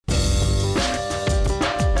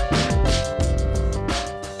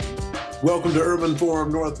Welcome to Urban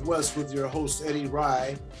Forum Northwest with your host, Eddie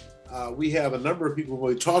Rye. We have a number of people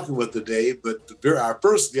we'll be talking with today, but our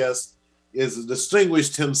first guest is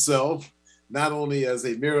distinguished himself, not only as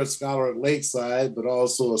a Merit Scholar at Lakeside, but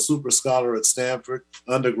also a Super Scholar at Stanford,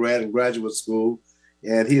 undergrad and graduate school.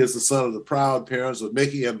 And he is the son of the proud parents of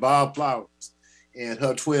Mickey and Bob Flowers and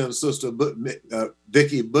her twin sister,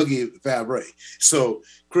 Vicky Boogie Fabre. So,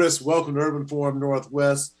 Chris, welcome to Urban Forum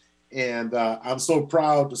Northwest. And I'm so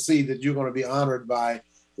proud to see that you're going to be honored by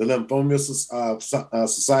the Lymphoma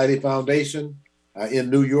Society Foundation in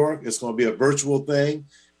New York. It's going to be a virtual thing.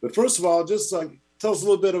 But first of all, just tell us a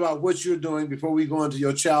little bit about what you're doing before we go into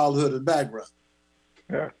your childhood and background.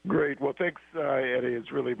 Yeah, great. Well, thanks, Eddie.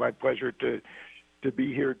 It's really my pleasure to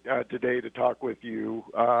be here today to talk with you.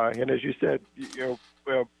 And as you said,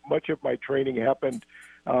 much of my training happened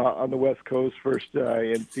on the West Coast, first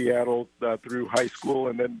in Seattle through high school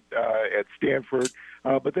and then at Stanford,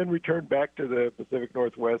 but then returned back to the Pacific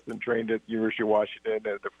Northwest and trained at the University of Washington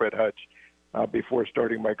at the Fred Hutch before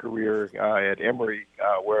starting my career at Emory,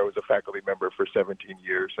 where I was a faculty member for 17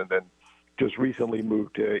 years, and then just recently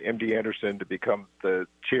moved to MD Anderson to become the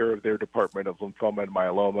chair of their Department of Lymphoma and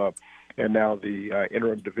Myeloma, and now the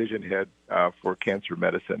interim division head for cancer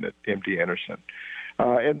medicine at MD Anderson.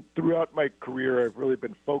 And throughout my career, I've really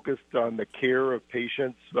been focused on the care of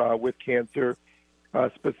patients with cancer,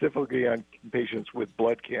 specifically on patients with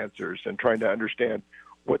blood cancers, and trying to understand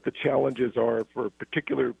what the challenges are for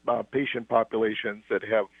particular patient populations that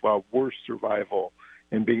have worse survival,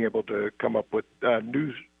 and being able to come up with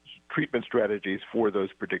new treatment strategies for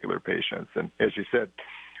those particular patients. And as you said,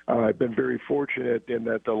 I've been very fortunate in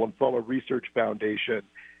that the Lymphoma Research Foundation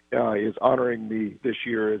is honoring me this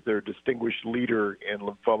year as their distinguished leader in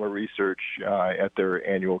lymphoma research at their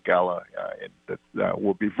annual gala. And that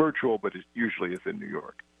will be virtual, but it usually is in New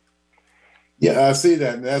York. Yeah, I see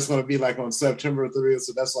that. And that's going to be like on September 30th.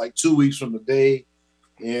 So that's like 2 weeks from the day.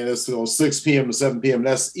 And it's 6 p.m. to 7 p.m.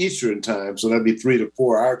 That's Eastern time. So that'd be 3 to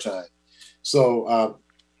 4 our time. So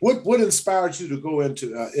what inspired you to go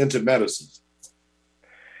into medicine?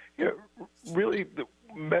 Yeah, really,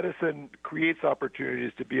 medicine creates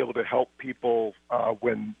opportunities to be able to help people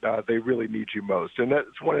when they really need you most. And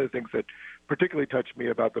that's one of the things that particularly touched me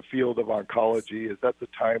about the field of oncology, is that's a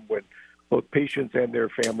time when both patients and their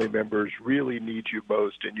family members really need you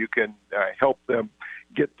most, and you can help them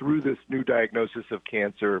get through this new diagnosis of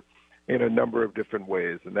cancer in a number of different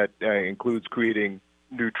ways. And that includes creating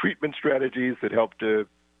new treatment strategies that help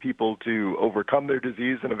people to overcome their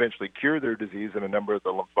disease and eventually cure their disease in a number of the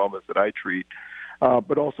lymphomas that I treat.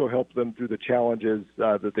 But also help them through the challenges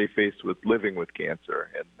that they face with living with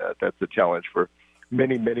cancer. And that's a challenge for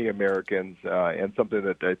many, many Americans, and something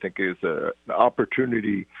that I think is an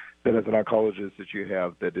opportunity that as an oncologist that you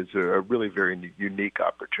have that is a really very unique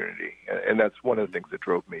opportunity. And that's one of the things that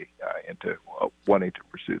drove me into wanting to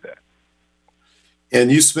pursue that.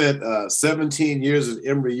 And you spent 17 years at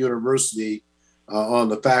Emory University on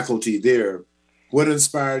the faculty there. What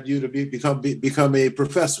inspired you to become a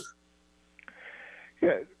professor?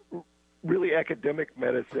 Yeah, really, academic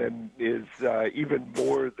medicine is even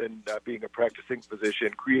more than being a practicing physician,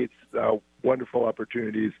 creates wonderful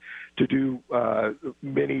opportunities to do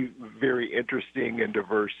many very interesting and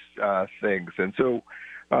diverse things. And so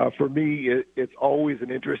for me, it's always an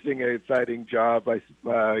interesting and exciting job.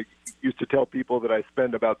 I used to tell people that I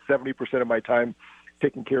spend about 70% of my time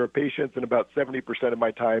taking care of patients and about 70% of my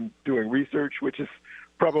time doing research, which is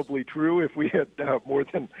probably true if we had more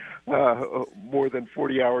than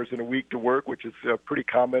 40 hours in a week to work, which is pretty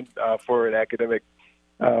common for an academic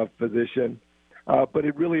physician. But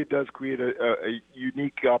it really does create a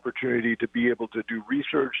unique opportunity to be able to do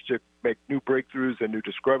research, to make new breakthroughs and new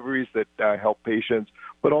discoveries that help patients,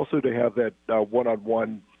 but also to have that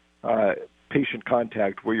one-on-one patient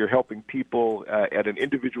contact where you're helping people at an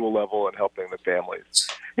individual level and helping the families.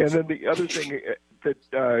 And then the other thing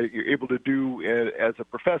that you're able to do as a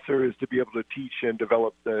professor is to be able to teach and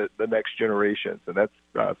develop the next generations. And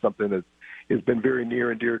that's something that has been very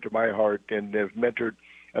near and dear to my heart, and have mentored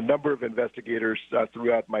a number of investigators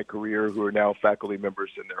throughout my career who are now faculty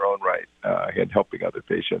members in their own right and helping other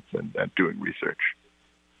patients and doing research.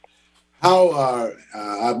 How are,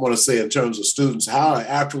 I want to say in terms of students, how are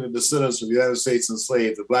African descendants from the United States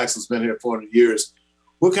enslaved, the blacks that's been here 400 years,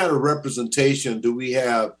 what kind of representation do we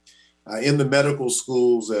have in the medical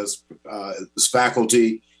schools as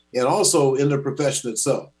faculty, and also in the profession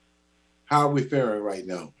itself? How are we faring right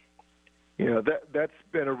now? That's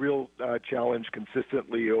been a real challenge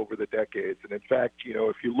consistently over the decades. And in fact,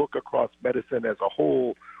 if you look across medicine as a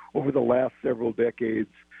whole over the last several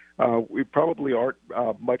decades, we probably aren't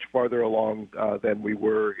much farther along than we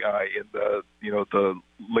were in the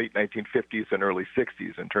late 1950s and early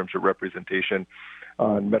 60s in terms of representation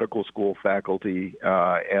on medical school faculty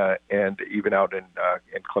and even out in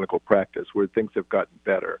clinical practice, where things have gotten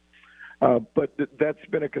better. But that's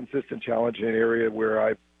been a consistent challenge in an area where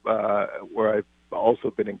I've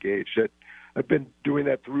also been engaged. I've been doing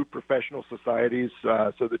that through professional societies.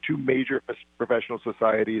 So the two major professional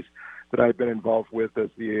societies that I've been involved with is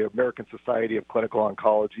the American Society of Clinical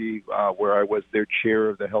Oncology, where I was their chair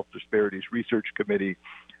of the Health Disparities Research Committee,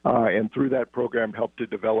 and through that program helped to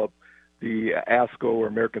develop the ASCO, or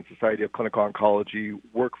American Society of Clinical Oncology,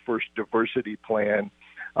 Workforce Diversity Plan,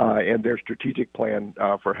 and their strategic plan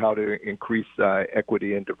for how to increase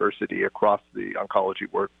equity and diversity across the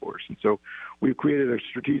oncology workforce. And so we've created a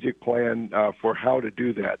strategic plan for how to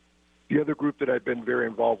do that. The other group that I've been very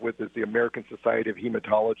involved with is the American Society of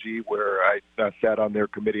Hematology, where I sat on their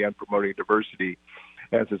Committee on Promoting Diversity,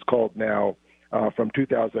 as it's called now, from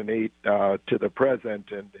 2008 to the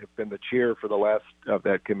present, and have been the chair for of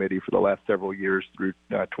that committee for the last several years through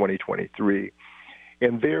 2023.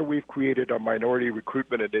 And there we've created a minority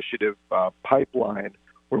recruitment initiative pipeline,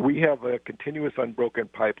 where we have a continuous unbroken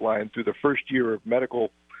pipeline through the first year of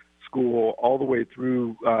medical school all the way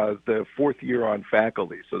through the fourth year on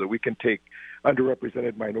faculty, so that we can take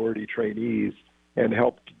underrepresented minority trainees and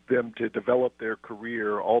help them to develop their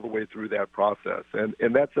career all the way through that process.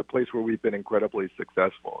 And that's a place where we've been incredibly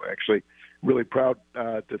successful. Actually, really proud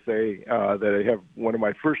to say that I have one of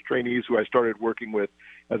my first trainees who I started working with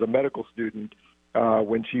as a medical student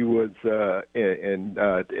when she was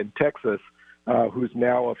in Texas, who's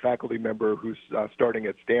now a faculty member who's starting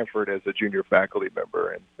at Stanford as a junior faculty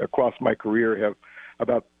member. And across my career, have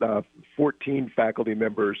about 14 faculty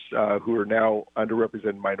members who are now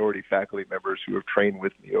underrepresented minority faculty members who have trained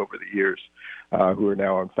with me over the years, who are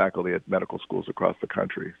now on faculty at medical schools across the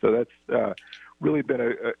country. So that's really been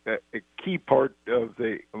a key part of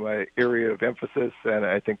my area of emphasis, and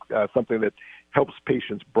I think something that helps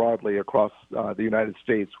patients broadly across the United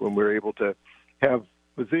States when we're able to have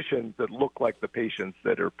physicians that look like the patients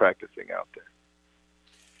that are practicing out there.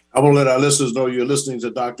 I want to let our listeners know you're listening to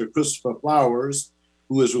Dr. Christopher Flowers,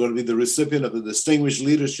 who is going to be the recipient of the Distinguished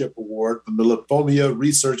Leadership Award from the Lymphoma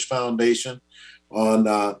Research Foundation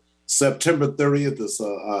on September 30th. It's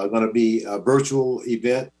going to be a virtual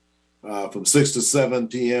event from 6 to 7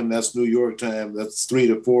 p.m. That's New York time. That's 3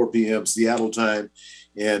 to 4 p.m. Seattle time.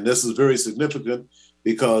 And this is very significant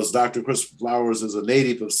because Dr. Christopher Flowers is a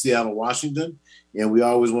native of Seattle, Washington. And we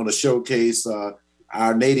always want to showcase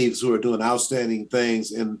our natives who are doing outstanding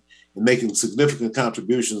things and making significant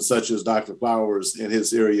contributions, such as Dr. Flowers in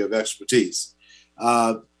his area of expertise.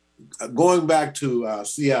 Going back to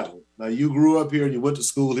Seattle, now you grew up here and you went to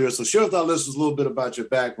school here, so share with our listeners a little bit about your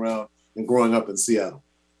background and growing up in Seattle.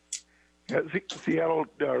 Seattle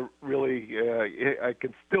really, I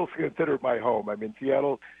can still consider my home. I mean,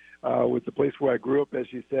 Seattle was the place where I grew up, as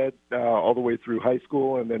you said, all the way through high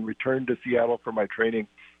school, and then returned to Seattle for my training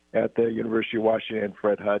at the University of Washington,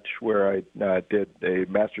 Fred Hutch, where I did a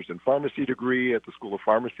master's in pharmacy degree at the School of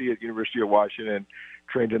Pharmacy at the University of Washington,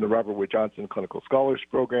 trained in the Robert Wood Johnson Clinical Scholars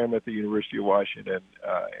Program at the University of Washington,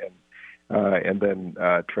 and then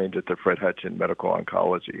trained at the Fred Hutch in medical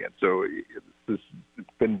oncology. And so it's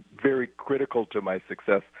been very critical to my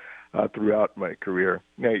success throughout my career.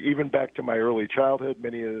 Now, even back to my early childhood,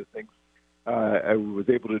 many of the things I was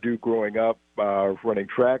able to do growing up, running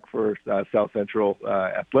track for South Central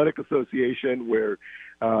Athletic Association, where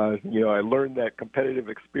I learned that competitive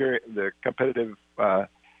experience, the competitive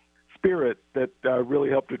spirit that really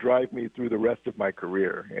helped to drive me through the rest of my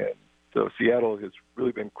career. And so Seattle has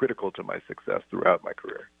really been critical to my success throughout my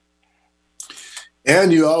career.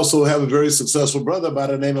 And you also have a very successful brother by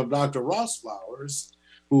the name of Dr. Ross Flowers,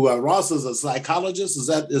 who Ross is a psychologist. Is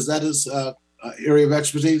that his area of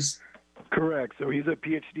expertise? Correct. So he's a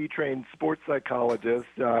PhD-trained sports psychologist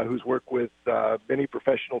who's worked with many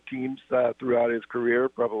professional teams throughout his career.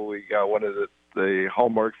 Probably one of the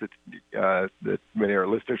hallmarks that many of our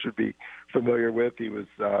listeners should be familiar with. He was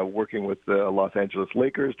working with the Los Angeles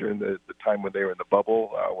Lakers during the time when they were in the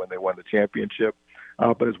bubble, when they won the championship,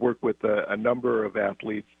 but has worked with a number of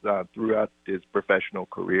athletes throughout his professional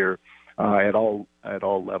career. At all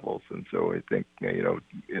levels. And so I think,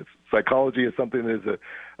 psychology is something that is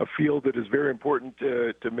a field that is very important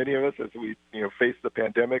to many of us as we, face the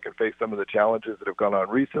pandemic and face some of the challenges that have gone on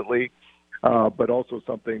recently, but also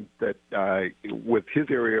something that with his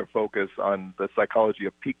area of focus on the psychology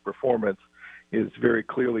of peak performance is very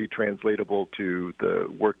clearly translatable to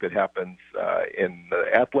the work that happens in the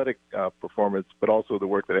athletic performance, but also the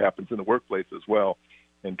work that happens in the workplace as well.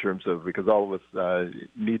 in terms of, because all of us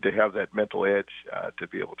need to have that mental edge to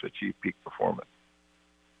be able to achieve peak performance.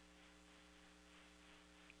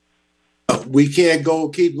 We can't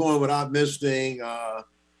keep going without mentioning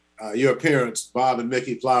your parents, Bob and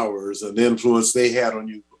Mickey Flowers, and the influence they had on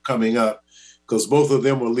you coming up, because both of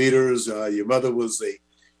them were leaders. Your mother was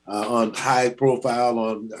on high profile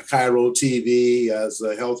on Cairo TV as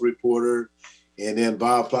a health reporter, and then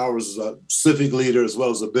Bob Flowers is a civic leader as well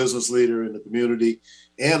as a business leader in the community,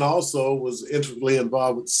 and also was integrally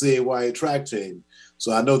involved with the CAYA track team.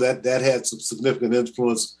 So I know that had some significant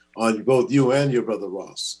influence on both you and your brother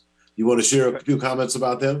Ross. You want to share a few comments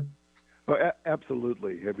about them? Oh,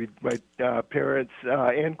 absolutely. I mean, my parents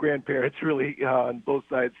and grandparents really on both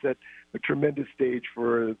sides set a tremendous stage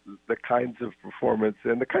for the kinds of performance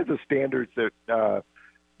and the kinds of standards that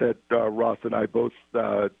Ross and I both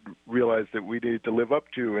realized that we needed to live up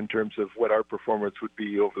to in terms of what our performance would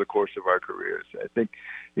be over the course of our careers. I think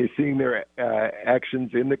seeing their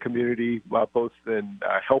actions in the community, both in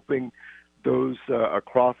helping those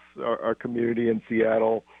across our community in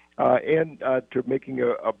Seattle, and to making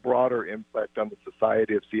a broader impact on the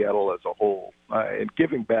society of Seattle as a whole, and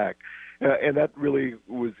giving back. And that really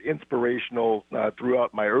was inspirational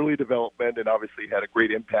throughout my early development, and obviously had a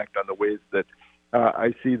great impact on the ways that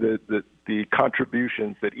I see the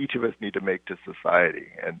contributions that each of us need to make to society.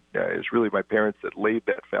 And it's really my parents that laid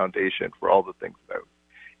that foundation for all the things that I was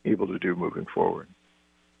able to do moving forward.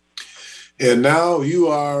 And now you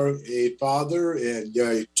are a father, and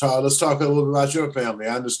let's talk a little bit about your family.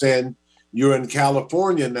 I understand you're in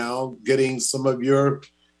California now, getting some of your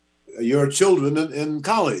children in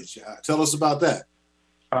college. Tell us about that.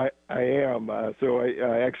 I am. So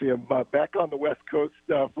I actually am back on the West Coast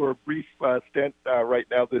for a brief stint right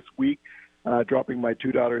now this week, dropping my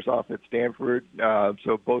two daughters off at Stanford.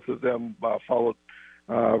 So both of them followed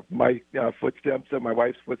my footsteps and my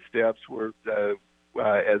wife's footsteps. Were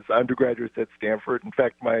as undergraduates at Stanford. In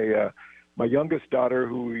fact, my youngest daughter,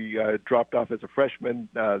 who we dropped off as a freshman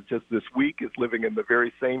just this week, is living in the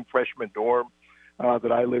very same freshman dorm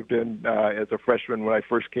that I lived in as a freshman when I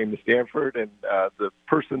first came to Stanford. And the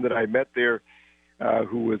person that I met there,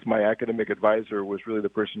 who was my academic advisor, was really the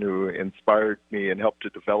person who inspired me and helped to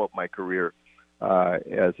develop my career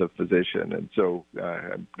as a physician. And so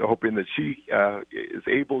I'm hoping that she is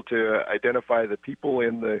able to identify the people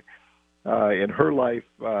in her life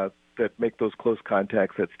that make those close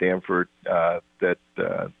contacts at Stanford that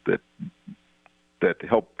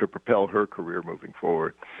help to propel her career moving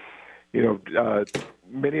forward.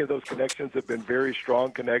 Many of those connections have been very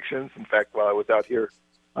strong connections. In fact, while I was out here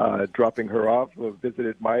dropping her off, I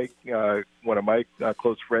visited Mike, one of my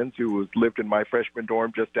close friends who lived in my freshman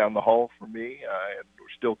dorm just down the hall from me, and we're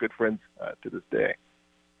still good friends to this day.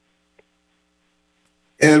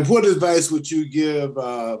 And what advice would you give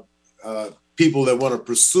people that want to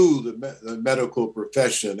pursue the medical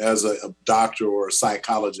profession as a doctor or a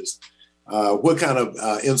psychologist? What kind of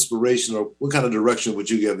inspiration or what kind of direction would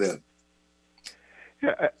you give them?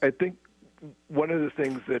 Yeah, I think one of the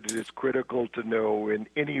things that is critical to know in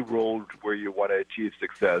any role where you want to achieve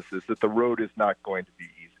success is that the road is not going to be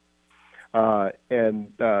easy.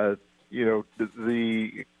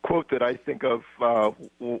 The quote that I think of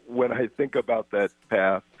when I think about that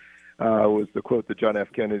path was the quote that John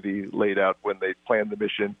F. Kennedy laid out when they planned the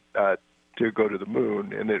mission to go to the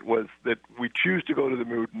moon. And it was that we choose to go to the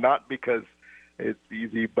moon not because it's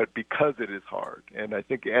easy, but because it is hard. And I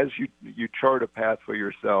think as you chart a path for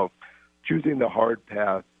yourself, choosing the hard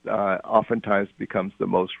path oftentimes becomes the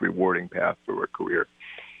most rewarding path for a career.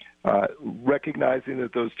 Recognizing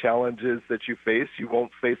that those challenges that you face, you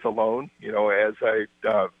won't face alone. As I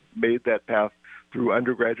made that path through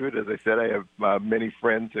undergraduate, as I said, I have many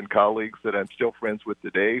friends and colleagues that I'm still friends with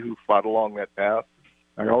today who fought along that path.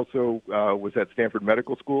 I also was at Stanford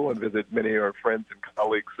Medical School and visited many of our friends and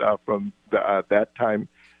colleagues from that time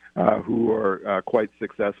who are quite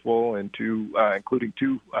successful, and including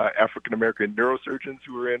two African-American neurosurgeons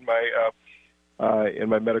who were in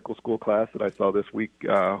my medical school class that I saw this week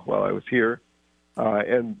while I was here.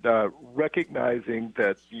 And recognizing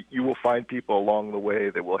that you will find people along the way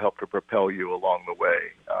that will help to propel you along the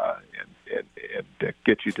way and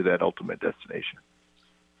get you to that ultimate destination.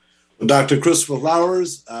 Dr. Christopher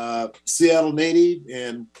Flowers, Seattle native,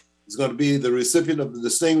 and is going to be the recipient of the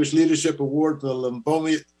Distinguished Leadership Award for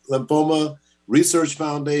the Lymphoma Research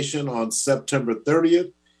Foundation on September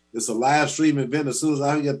 30th. It's a live stream event. As soon as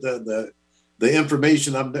I get the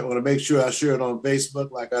information, I'm going to make sure I share it on Facebook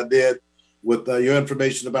like I did with your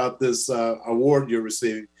information about this award you're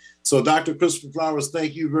receiving. So Dr. Christopher Flowers,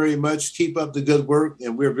 thank you very much. Keep up the good work,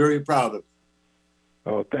 and we're very proud of you.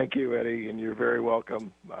 Oh, thank you, Eddie, and you're very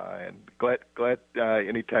welcome. And glad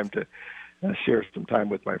anytime to share some time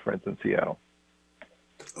with my friends in Seattle.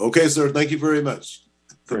 Okay, sir. Thank you very much.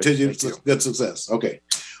 Continued good success. Okay.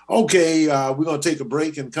 We're going to take a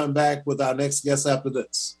break and come back with our next guest after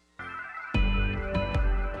this.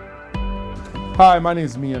 Hi, my name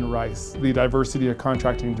is Mian Rice, the Diversity and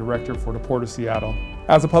Contracting Director for the Port of Seattle.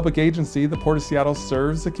 As a public agency, the Port of Seattle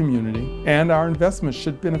serves the community, and our investments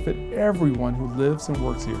should benefit everyone who lives and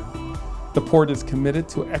works here. The Port is committed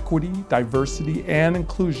to equity, diversity, and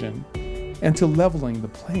inclusion, and to leveling the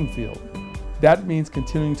playing field. That means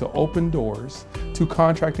continuing to open doors to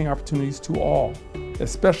contracting opportunities to all,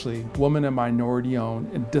 especially women and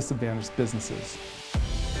minority-owned and disadvantaged businesses.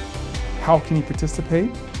 How can you participate?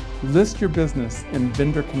 List your business in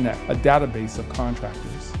Vendor Connect, a database of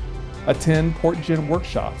contractors. Attend PortGen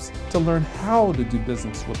workshops to learn how to do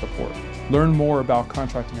business with the Port. Learn more about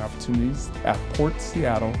contracting opportunities at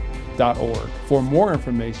portseattle.org. For more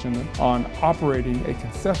information on operating a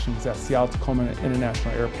concessions at Seattle-Tacoma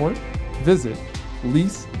International Airport, visit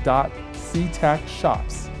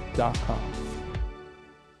lease.ctacshops.com.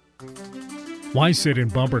 Why sit in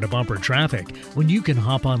bumper-to-bumper traffic when you can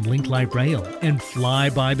hop on Link Light Rail and fly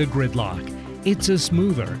by the gridlock? It's a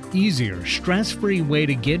smoother, easier, stress-free way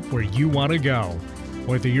to get where you want to go.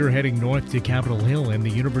 Whether you're heading north to Capitol Hill and the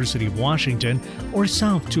University of Washington or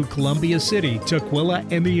south to Columbia City, Tukwila,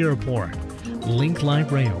 and the airport, Link Light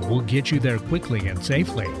Rail will get you there quickly and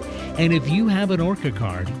safely. And if you have an ORCA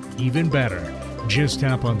card, even better. Just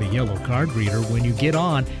tap on the yellow card reader when you get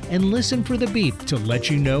on and listen for the beep to let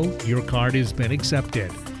you know your card has been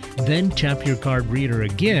accepted. Then tap your card reader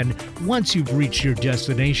again once you've reached your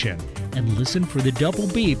destination and listen for the double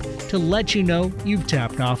beep to let you know you've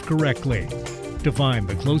tapped off correctly. To find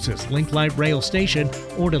the closest Link Light Rail station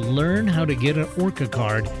or to learn how to get an ORCA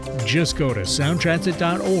card, just go to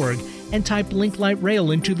soundtransit.org and type Link Light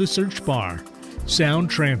Rail into the search bar. Sound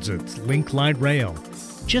Transit's Link Light Rail.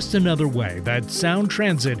 Just another way that Sound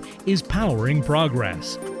Transit is powering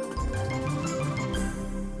progress.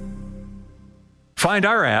 Find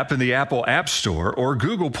our app in the Apple App Store or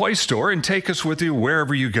Google Play Store and take us with you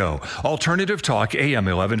wherever you go. Alternative Talk AM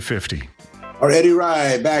 1150. All right, Eddie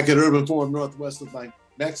Rye back at Urban Forum Northwest with my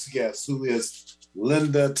next guest, who is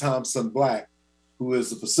Linda Thompson Black, who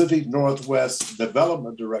is the Pacific Northwest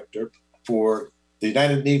Development Director for the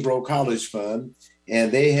United Negro College Fund.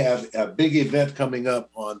 And they have a big event coming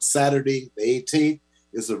up on Saturday, the 18th.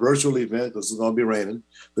 It's a virtual event because it's going to be raining.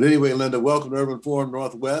 But anyway, Linda, welcome to Urban Forum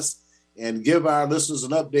Northwest, and give our listeners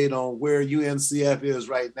an update on where UNCF is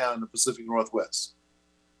right now in the Pacific Northwest.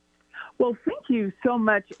 Well, thank you so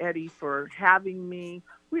much, Eddie, for having me.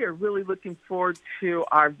 We are really looking forward to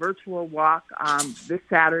our virtual walk this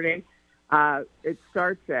Saturday. It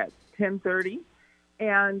starts at 10:30,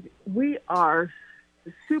 and we are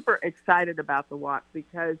super excited about the walk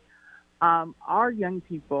because our young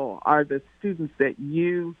people are the students that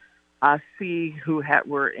you see who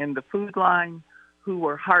were in the food line, who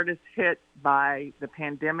were hardest hit by the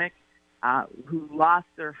pandemic, who lost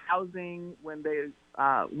their housing when they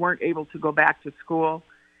weren't able to go back to school,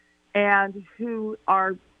 and who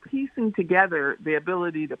are piecing together the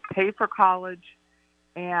ability to pay for college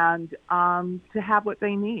and to have what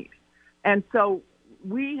they need. And so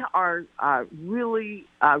we are really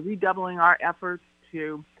redoubling our efforts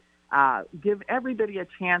to give everybody a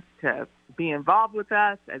chance to be involved with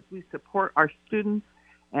us as we support our students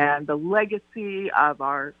and the legacy of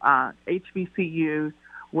our HBCUs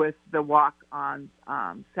with the walk on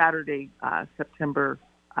Saturday, September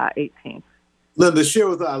 18th. Linda, share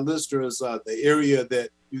with our listeners the area that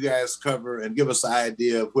you guys cover and give us an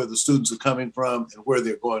idea of where the students are coming from and where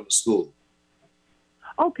they're going to school.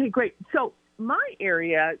 Okay, great. So my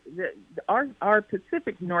area, our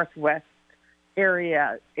Pacific Northwest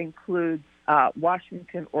area includes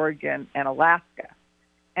Washington, Oregon, and Alaska.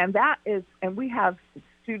 And we have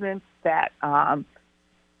students that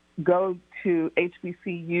go to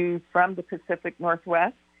HBCUs from the Pacific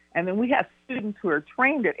Northwest. And then we have students who are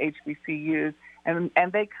trained at HBCUs, and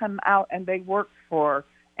they come out and they work for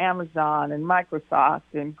Amazon and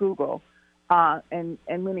Microsoft and Google and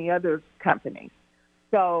many other companies.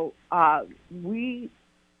 So we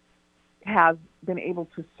have been able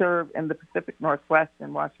to serve in the Pacific Northwest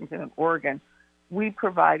and Washington and Oregon. We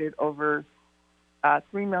provided over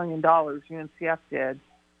 $3 million, UNCF did,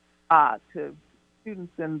 to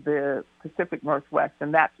students in the Pacific Northwest,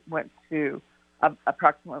 and that went to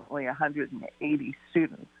approximately 180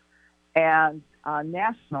 students. And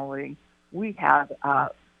nationally, we have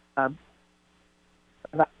about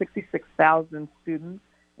 66,000 students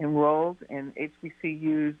enrolled in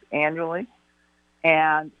HBCUs annually.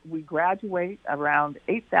 And we graduate around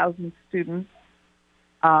 8,000 students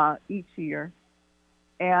each year.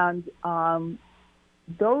 And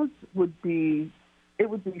it would be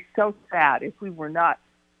so sad if we were not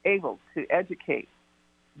able to educate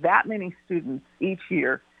that many students each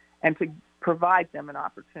year and to provide them an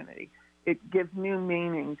opportunity. It gives new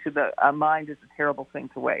meaning to a mind is a terrible thing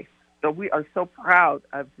to waste. So we are so proud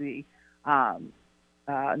of the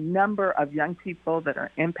number of young people that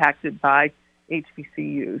are impacted by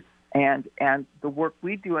HBCUs and the work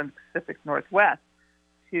we do in the Pacific Northwest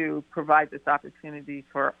to provide this opportunity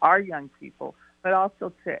for our young people, but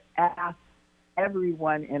also to ask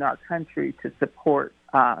everyone in our country to support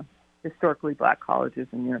historically Black colleges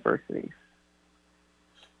and universities.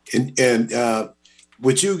 And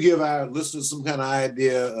would you give our listeners some kind of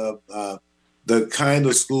idea of the kind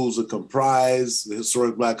of schools that comprise the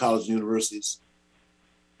historic Black colleges and universities?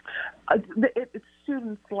 It's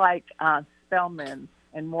students like Spelman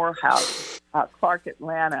and Morehouse, Clark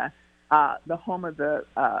Atlanta, the home of the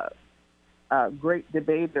great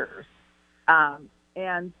debaters.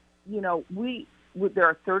 And, there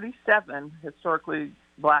are 37 historically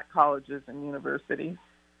Black colleges and universities,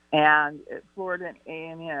 and at Florida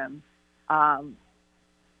and A&M,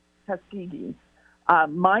 Tuskegee.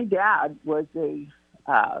 My dad was a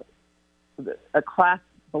class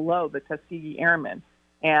below the Tuskegee Airmen,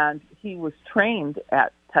 and he was trained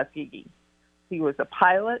at Tuskegee. He was a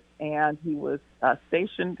pilot, and he was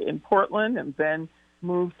stationed in Portland and then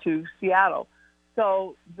moved to Seattle.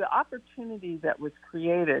 So the opportunity that was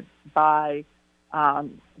created by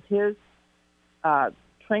his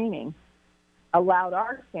training allowed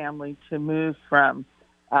our family to move from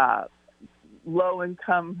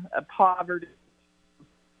low-income poverty,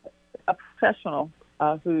 a professional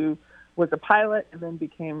who was a pilot and then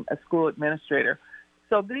became a school administrator.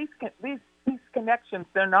 So these connections,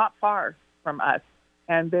 they're not far from us,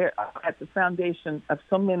 and they're at the foundation of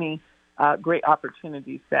so many great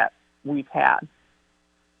opportunities that we've had.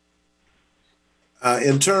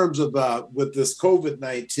 In terms of with this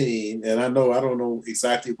COVID-19, and I don't know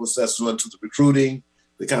exactly what's that's doing to the recruiting,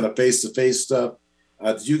 the kind of face-to-face stuff.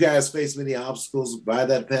 Did you guys face many obstacles by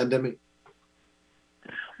that pandemic?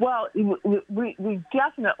 Well, we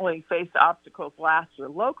definitely faced obstacles last year.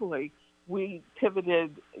 Locally, we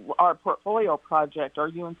pivoted our portfolio project,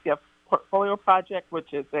 our UNCF portfolio project,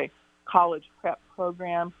 which is a college prep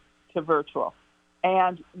program, to virtual.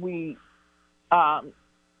 And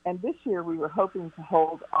and this year we were hoping to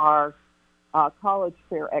hold our college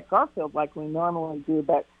fair at Garfield like we normally do,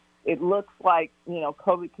 but it looks like,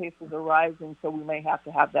 COVID cases are rising, so we may have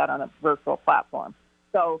to have that on a virtual platform.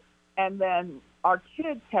 So, and then our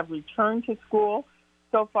kids have returned to school.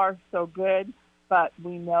 So far, so good, but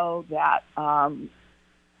we know that,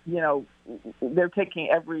 they're taking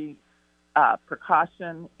every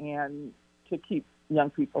precaution and to keep young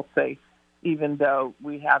people safe, even though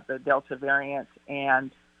we have the Delta variant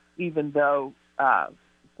and even though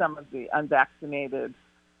some of the unvaccinated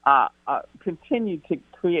continue to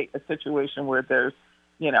create a situation where there's,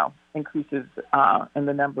 increases in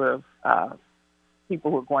the number of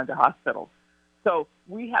people who are going to hospitals. So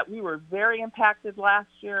we were very impacted last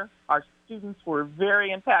year. Our students were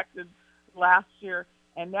very impacted last year,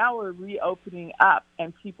 and now we're reopening up,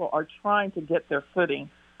 and people are trying to get their footing,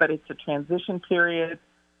 but it's a transition period,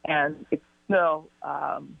 and it's still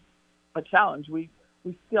a challenge. We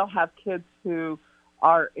still have kids who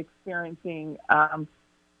are experiencing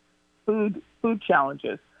food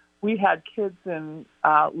challenges. We had kids in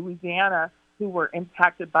Louisiana who were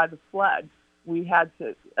impacted by the flood. We have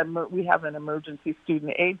an emergency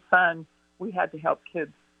student aid fund. We had to help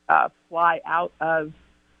kids fly out of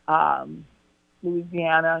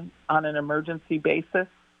Louisiana on an emergency basis.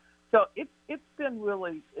 So it's been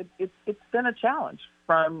really it's been a challenge,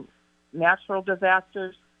 from natural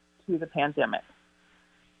disasters to the pandemic.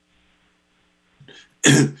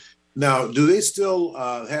 Now, do they still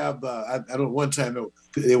have, I know one time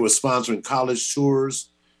they were sponsoring college tours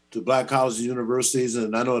to Black colleges and universities,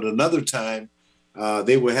 and I know at another time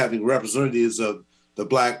they were having representatives of the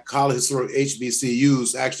Black colleges or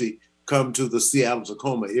HBCUs actually come to the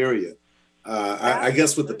Seattle-Tacoma area. I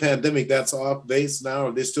guess with the pandemic, that's off base now.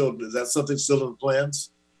 Are they still? Is that something still in the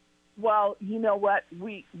plans? Well, you know what?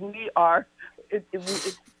 We are.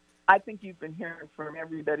 I think you've been hearing from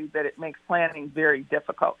everybody that it makes planning very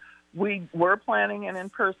difficult. We were planning an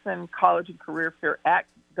in-person college and career fair at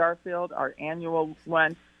Garfield, our annual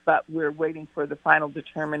one, but we're waiting for the final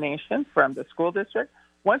determination from the school district.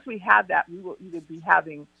 Once we have that, we will either be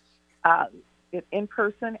having it in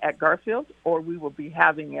person at Garfield, or we will be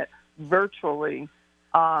having it virtually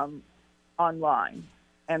online.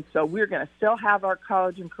 And so we're going to still have our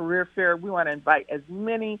college and career fair. We want to invite as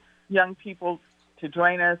many young people to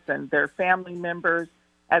join us and their family members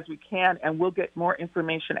as we can, and we'll get more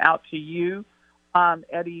information out to you,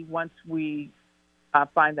 Eddie, once we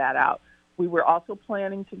find that out. We were also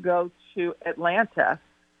planning to go to Atlanta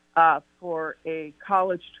for a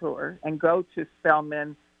college tour and go to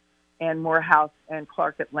Spelman and Morehouse and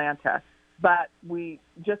Clark Atlanta, but we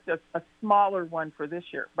just a smaller one for this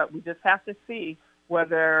year. But we just have to see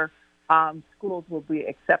whether schools will be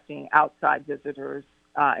accepting outside visitors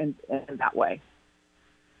in that way.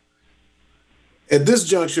 At this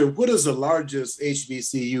juncture, what is the largest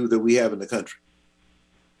HBCU that we have in the country?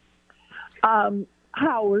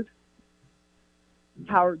 Howard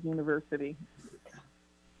University.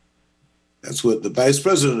 That's what the vice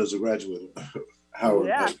president is a graduate of Howard.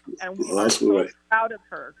 Yes, and we are so proud of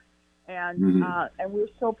her. And and we're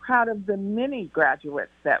so proud of the many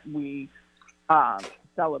graduates that we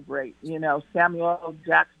celebrate. You know, Samuel L.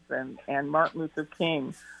 Jackson and Martin Luther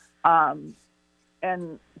King,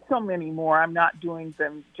 and so many more. I'm not doing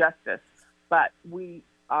them justice, but we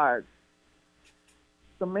are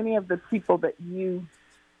so many of the people that you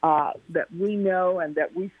that we know and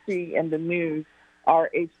that we see in the news are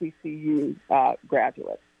HBCU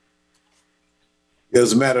graduates.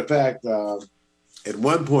 As a matter of fact, at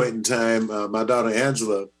one point in time, my daughter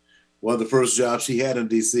Angela, one of the first jobs she had in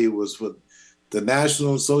D.C. was with the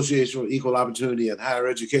National Association for Equal Opportunity in Higher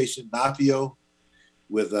Education, NAFIO,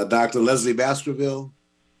 with Dr. Leslie Baskerville.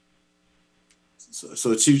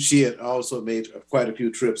 So she had also made quite a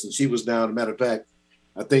few trips, and she was down. As a matter of fact,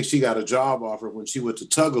 I think she got a job offer when she went to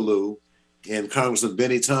Tougaloo, and Congressman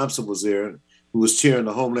Benny Thompson was there, who was chairing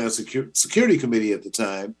the Homeland Security Committee at the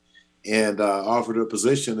time, and offered her a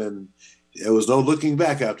position, and there was no looking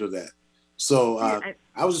back after that. So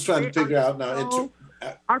I was just trying to figure out now.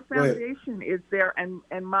 Our foundation is there, and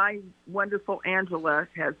my wonderful Angela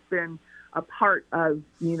has been a part of,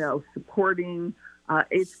 you know, supporting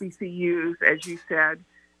HBCUs, as you said,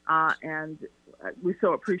 and we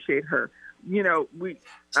so appreciate her. You know,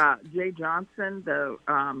 Jay Johnson, the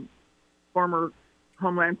former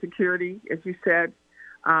Homeland Security, as you said,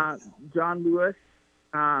 John Lewis,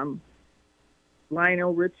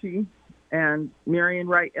 Lionel Richie, and Marion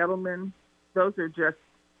Wright Edelman. Those are just,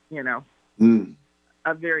 you know,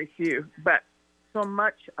 a very few. But so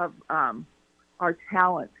much of our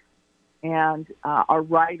talent and our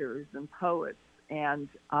writers and poets and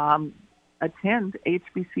attend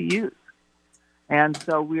HBCUs. And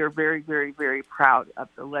so we are very, very, very proud of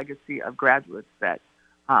the legacy of graduates that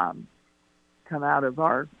come out of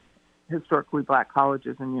our historically Black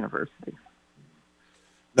colleges and universities.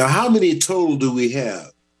 Now, how many total do we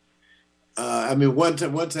have? I mean, one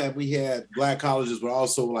time we had Black colleges, but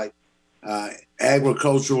also like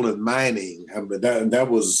agricultural and mining. I mean, that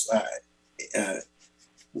was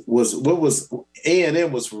what was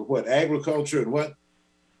A&M was for what? Agriculture and what?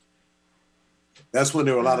 That's when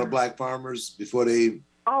there were a lot of Black farmers before they.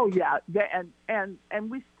 Oh yeah, and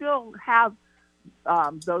we still have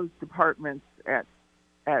those departments at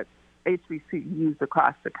HBCUs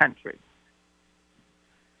across the country,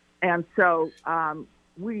 and so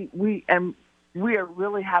we are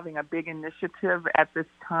really having a big initiative at this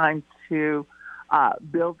time to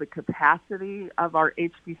build the capacity of our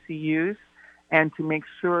HBCUs and to make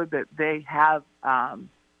sure that they have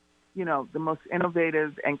you know, the most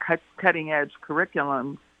innovative and cutting-edge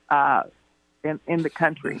curriculums in the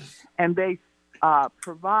country. And they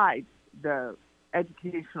provide the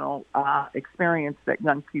educational experience that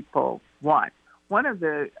young people want. One of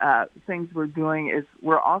the things we're doing is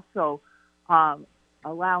we're also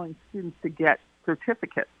allowing students to get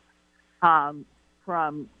certificates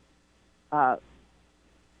from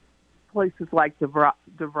places like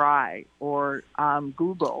DeVry or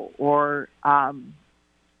Google or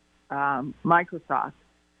Microsoft,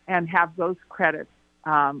 and have those credits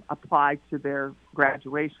applied to their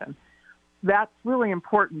graduation. That's really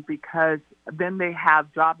important because then they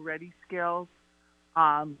have job-ready skills,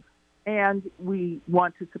 and we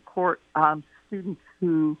want to support students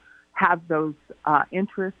who have those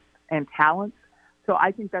interests and talents. So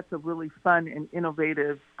I think that's a really fun and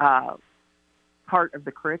innovative part of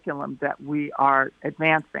the curriculum that we are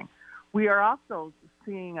advancing. We are also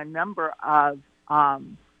seeing a number of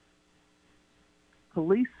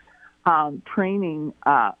police training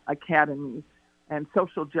academies and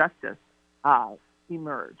social justice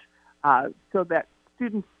emerge, so that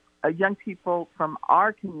students, young people from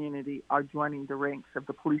our community are joining the ranks of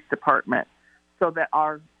the police department so that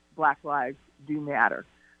our Black lives do matter.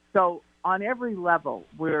 So on every level,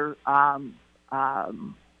 we're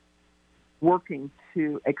working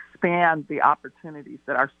to expand the opportunities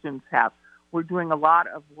that our students have. We're doing a lot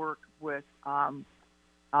of work with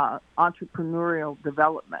entrepreneurial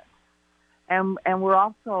development. And we're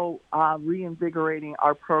also reinvigorating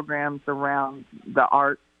our programs around the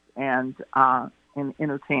arts and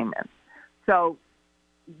entertainment. So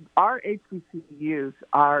our HBCUs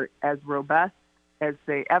are as robust as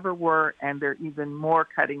they ever were, and they're even more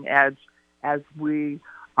cutting edge as we,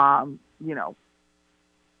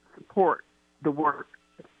 support the work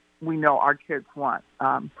we know our kids want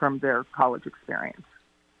from their college experience.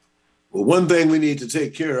 Well, one thing we need to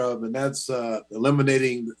take care of, and that's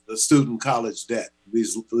eliminating the student college debt,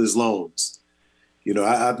 these loans.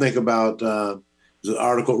 I think about the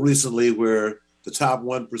article recently where the top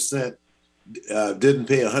 1% didn't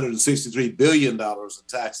pay $163 billion in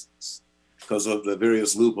taxes because of the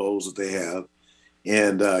various loopholes that they have.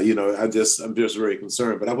 And, I'm just very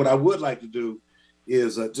concerned. But what I would like to do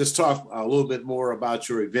is just talk a little bit more about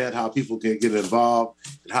your event, how people can get involved,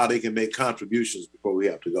 and how they can make contributions before we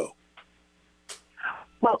have to go.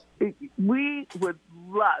 Well, we would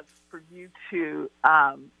love for you to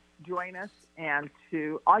join us, and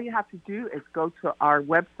all you have to do is go to our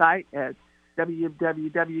website at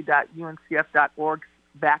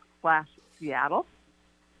www.uncf.org/Seattle,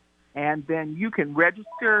 and then you can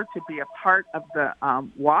register to be a part of the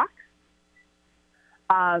walk.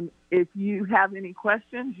 If you have any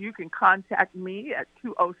questions, you can contact me at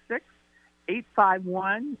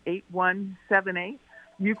 206-851-8178.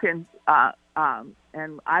 You can,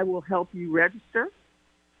 and I will help you register.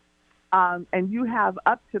 And you have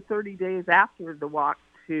up to 30 days after the walk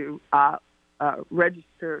to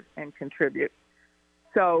register and contribute.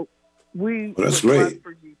 So we would love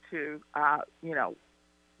for you to,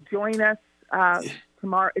 join us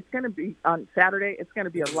tomorrow. It's going to be on Saturday. It's going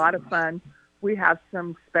to be a lot of fun. We have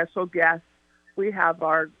some special guests. We have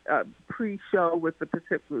our pre-show with the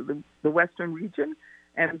Western region,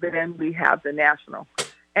 and then we have the national.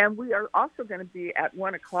 And we are also going to be at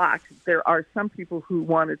 1:00. There are some people who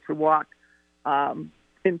wanted to walk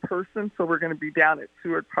in person, so we're going to be down at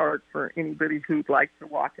Seward Park for anybody who'd like to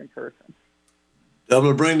walk in person. Tell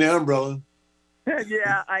them to bring the umbrella.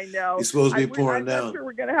 Yeah, I know. It's supposed to be pouring down. I'm sure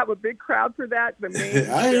we're going to have a big crowd for that. The main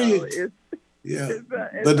I hear you. is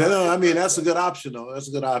but that's a good option, though. That's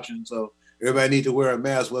a good option. So everybody need to wear a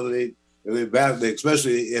mask, whether they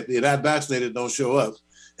especially if they're not vaccinated, don't show up.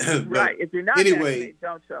 Right. If you're not vaccinated,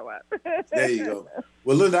 don't show up. There you go.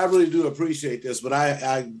 Well, Linda, I really do appreciate this, but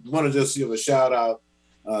I want to just give a shout out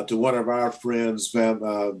to one of our friends,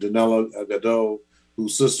 Danella Gadot,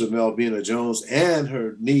 whose sister Melvina Jones and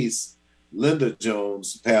her niece Linda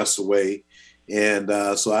Jones passed away. And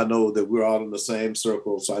so I know that we're all in the same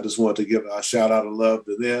circle. So I just want to give a shout out and love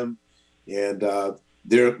to them. And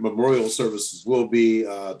their memorial services will be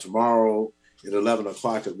tomorrow at 11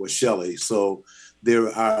 o'clock at Washele. So they're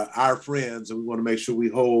our friends, and we want to make sure we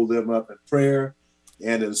hold them up in prayer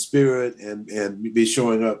and in spirit and be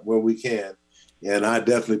showing up where we can. And I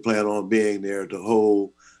definitely plan on being there to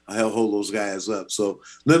hold those guys up. So,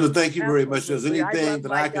 Linda, thank you very much. If there's anything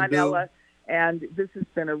that I can do. And this has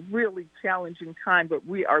been a really challenging time, but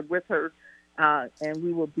we are with her, and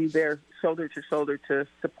we will be there shoulder to shoulder to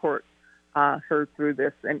support her through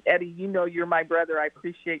this. And Eddie, you're my brother. I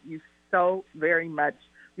appreciate you so very much.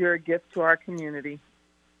 You're a gift to our community.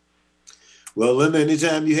 Well, Linda,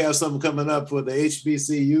 anytime you have something coming up for the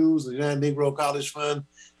HBCUs, the United Negro College Fund,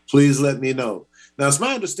 please let me know. Now, it's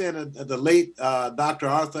my understanding that the late Dr.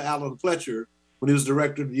 Arthur Allen Fletcher, when he was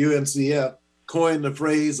director of the UNCF, coined the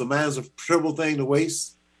phrase, "a man's a trivial thing to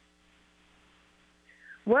waste"?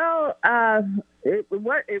 Well, it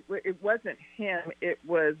wasn't him. It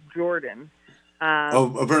was Jordan.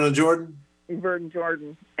 Vernon Jordan? Vernon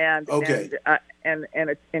Jordan and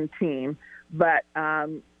team. But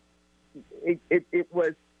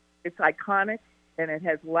it's iconic, and it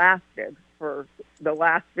has lasted for the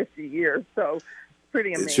last 50 years. So it's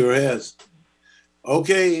pretty amazing. It sure has.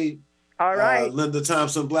 Okay. All right. Linda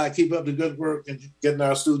Thompson Black, keep up the good work and getting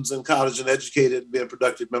our students in college and educated and being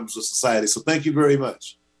productive members of society. So thank you very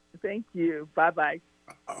much. Thank you. Bye-bye.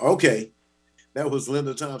 Okay. That was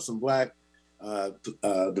Linda Thompson Black,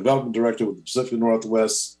 Development Director with the Pacific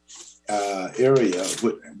Northwest area,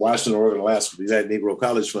 with Washington, Oregon, Alaska, the United Negro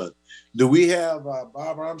College Fund. Do we have Bob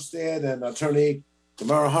Armstead and Attorney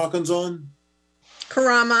Tamara Hawkins on?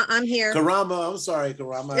 Karama, I'm here. Karama, I'm sorry,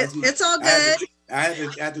 Karama. It's all good. I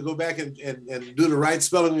had to go back and do the right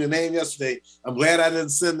spelling of your name yesterday. I'm glad I didn't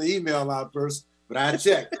send the email out first, but I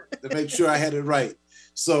checked to make sure I had it right.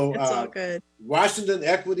 So it's all good. Washington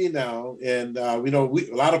Equity Now, and we know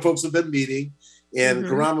a lot of folks have been meeting, And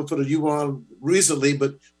Karama put you on recently,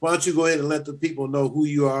 but why don't you go ahead and let the people know who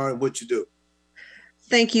you are and what you do?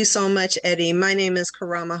 Thank you so much, Eddie. My name is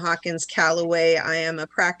Karama Hawkins Calloway. I am a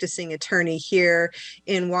practicing attorney here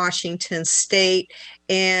in Washington State,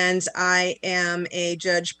 and I am a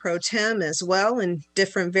judge pro tem as well in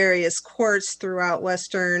different various courts throughout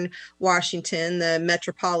Western Washington, the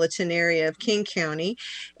metropolitan area of King County.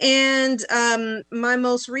 And my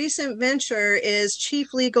most recent venture is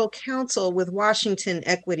chief legal counsel with Washington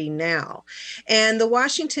Equity Now. And the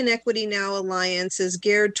Washington Equity Now Alliance is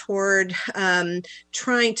geared toward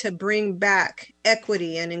trying to bring back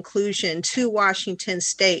equity and inclusion to Washington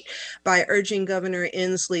State by urging Governor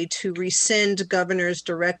Inslee to rescind Governor's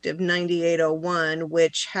Directive 9801,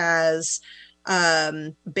 which has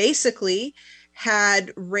basically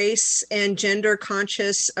had race and gender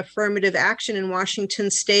conscious affirmative action in Washington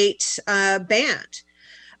State banned.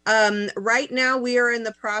 Right now, we are in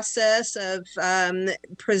the process of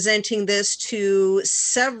presenting this to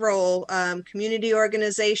several community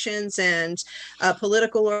organizations and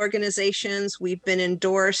political organizations. We've been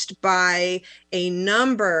endorsed by a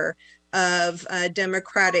number of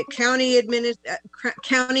Democratic county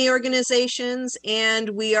organizations, and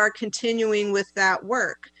we are continuing with that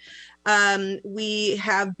work. We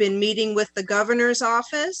have been meeting with the governor's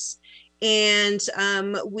office, and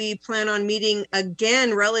we plan on meeting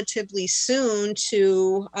again relatively soon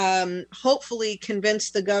to hopefully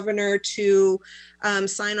convince the governor to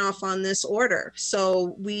sign off on this order.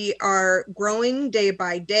 So we are growing day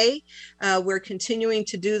by day. We're continuing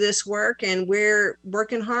to do this work, and we're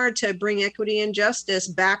working hard to bring equity and justice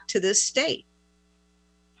back to this state.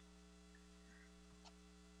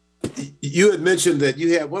 You had mentioned that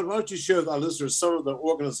you have, why don't you share with our listeners some of the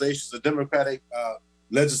organizations, the Democratic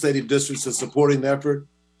legislative districts are supporting the effort?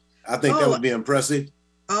 I think that would be impressive.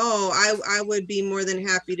 I would be more than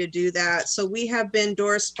happy to do that. So we have been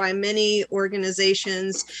endorsed by many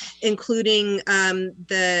organizations, including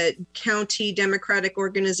the county Democratic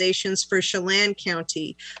organizations for Chelan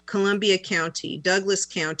County, Columbia County, Douglas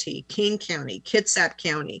County, King County, Kitsap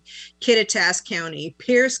County, Kittitas County,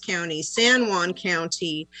 Pierce County, San Juan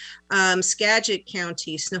County, Skagit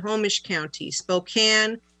County, Snohomish County,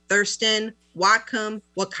 Spokane, Thurston, Whatcom,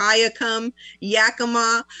 Wahkiakum,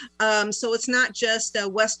 Yakima. So it's not just a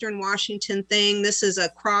Western Washington thing. This is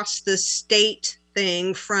across the state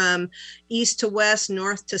thing, from east to west,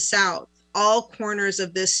 north to south. All corners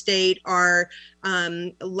of this state are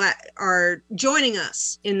joining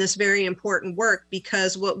us in this very important work,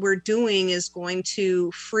 because what we're doing is going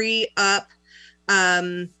to free up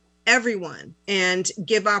everyone and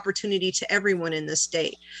give opportunity to everyone in the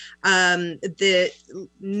state. The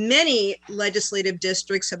many legislative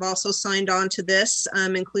districts have also signed on to this,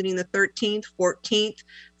 including the 13th, 14th,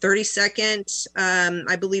 32nd,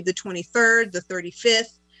 I believe the 23rd, the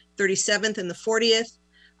 35th, 37th, and the 40th.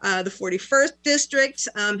 The 41st district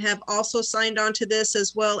have also signed on to this,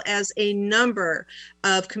 as well as a number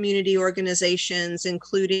of community organizations,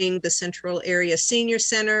 including the Central Area Senior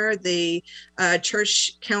Center, the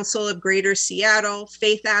Church Council of Greater Seattle,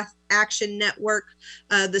 Faith Action Network,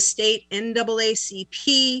 the state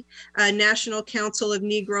NAACP, National Council of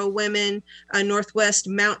Negro Women, Northwest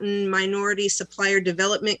Mountain Minority Supplier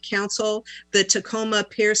Development Council, the Tacoma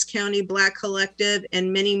Pierce County Black Collective,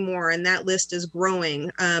 and many more. And that list is growing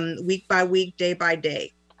week by week, day by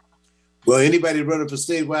day. Well, anybody running for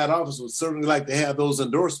statewide office would certainly like to have those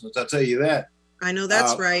endorsements. I'll tell you that. I know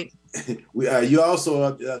that's right. You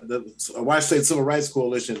also, the Washington State Civil Rights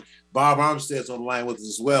Coalition, Bob Armstead's on the line with us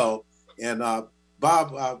as well. And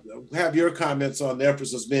Bob, have your comments on the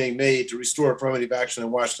efforts that's being made to restore affirmative action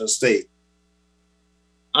in Washington State.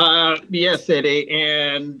 Yes, Eddie,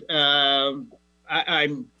 and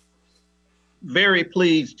I'm very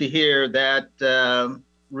pleased to hear that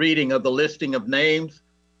reading of the listing of names,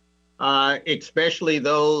 especially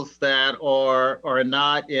those that are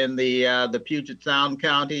not in the Puget Sound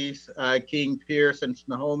counties, King, Pierce, and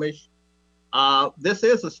Snohomish. This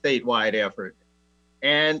is a statewide effort,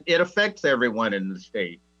 and it affects everyone in the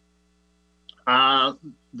state.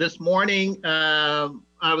 This morning,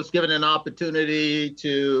 I was given an opportunity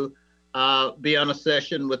to be on a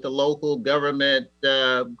session with the local government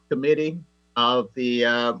committee of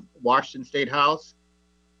the Washington State House,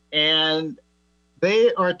 and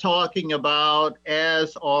they are talking about,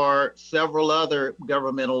 as are several other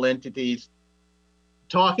governmental entities,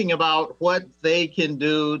 talking about what they can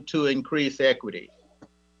do to increase equity.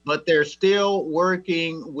 But they're still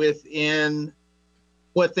working within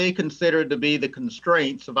what they consider to be the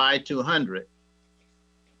constraints of I-200.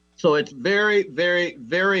 So it's very, very,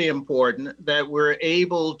 very important that we're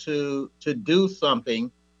able to do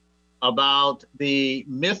something about the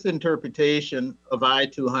misinterpretation of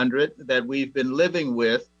I-200 that we've been living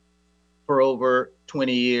with for over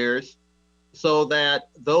 20 years, so that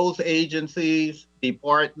those agencies,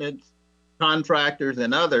 departments, contractors,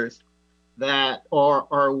 and others that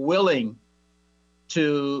are willing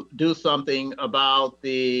to do something about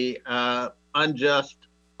the unjust,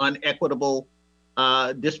 unequitable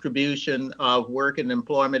distribution of work and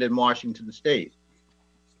employment in Washington State.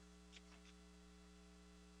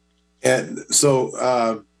 And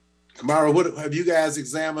so, Kamara, what have you guys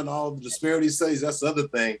examined all the disparity studies? That's the other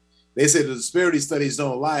thing. They say the disparity studies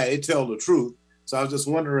don't lie; they tell the truth. So I was just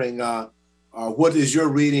wondering, what is your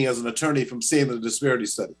reading as an attorney from seeing the disparity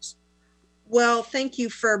studies? Well, thank you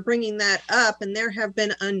for bringing that up. And there have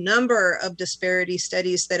been a number of disparity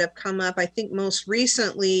studies that have come up. I think most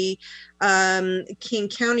recently, King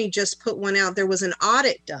County just put one out. There was an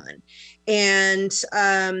audit done. And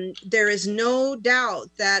there is no doubt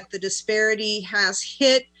that the disparity has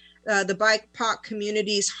hit the BIPOC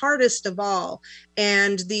communities hardest of all.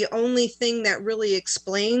 And the only thing that really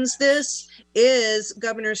explains this is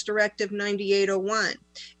Governor's Directive 9801.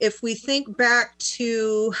 If we think back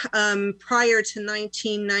to prior to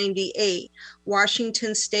 1998,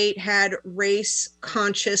 Washington State had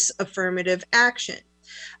race-conscious affirmative action.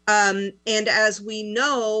 And as we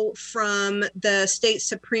know from the state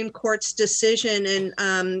Supreme Court's decision in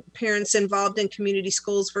Parents Involved in Community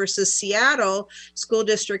Schools versus Seattle, School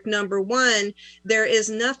District Number 1, there is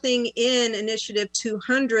nothing in Initiative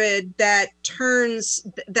 200 that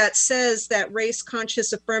says that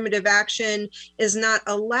race-conscious affirmative action is not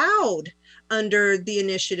allowed under the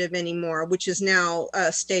initiative anymore, which is now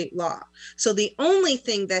state law. So the only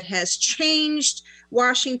thing that has changed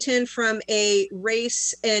Washington from a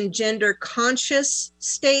race and gender conscious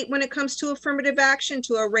state when it comes to affirmative action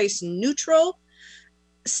to a race neutral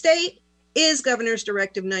state is Governor's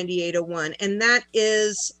Directive 9801. And that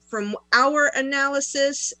is from our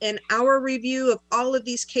analysis and our review of all of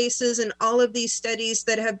these cases and all of these studies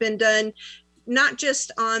that have been done, not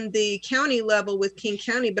just on the county level with King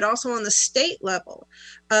County, but also on the state level,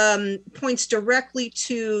 points directly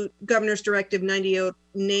to Governor's Directive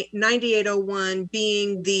 9801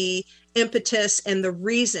 being the impetus and the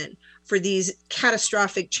reason for these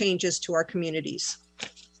catastrophic changes to our communities.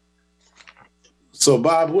 So,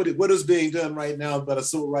 Bob, what is being done right now by the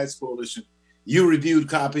Civil Rights Coalition? You reviewed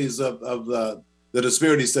copies of the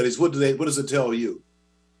disparity studies. What does it tell you?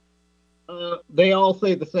 They all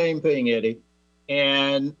say the same thing, Eddie.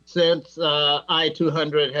 And since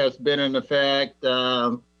I-200 has been in effect,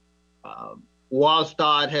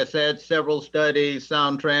 WSDOT has had several studies,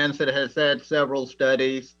 Sound Transit has had several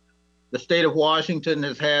studies, the state of Washington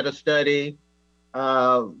has had a study,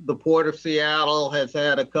 the Port of Seattle has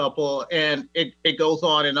had a couple, and it goes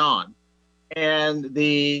on and on. And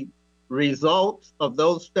the results of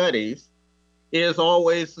those studies is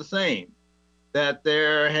always the same, that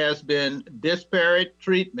there has been disparate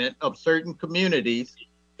treatment of certain communities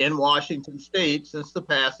in Washington State since the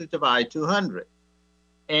passage of I-200.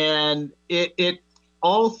 And it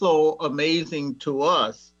also amazing to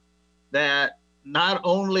us that not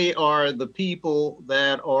only are the people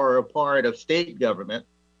that are a part of state government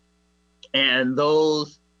and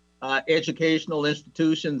those educational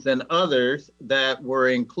institutions and others that were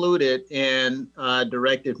included in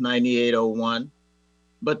Directive 9801,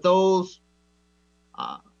 but those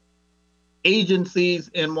agencies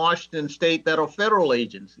in Washington State that are federal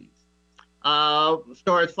agencies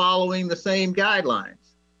start following the same guidelines.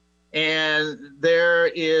 And there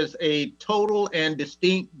is a total and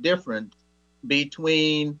distinct difference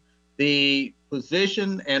between the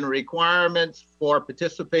position and requirements for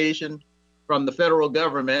participation from the federal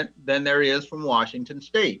government than there is from Washington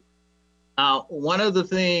State. One of the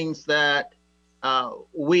things that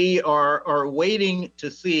we are waiting to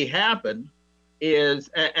see happen is,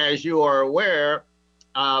 as you are aware,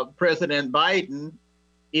 President Biden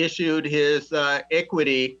issued his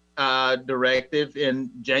equity directive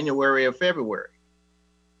in January or February.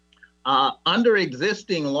 Under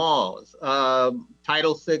existing laws,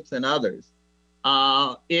 Title VI and others,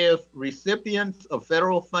 if recipients of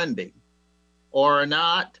federal funding are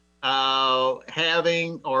not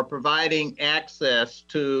having or providing access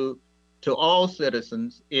to all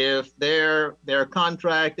citizens, if their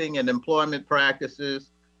contracting and employment practices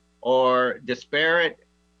are disparate,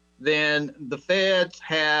 then the feds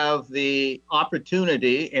have the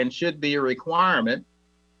opportunity and should be a requirement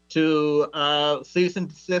to cease and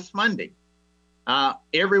desist funding.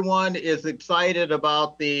 Everyone is excited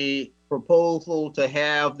about the proposal to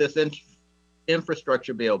have this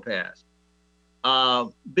infrastructure bill passed.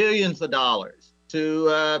 Billions of dollars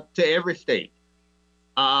to every state.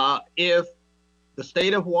 if the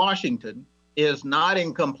state of Washington is not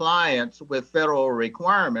in compliance with federal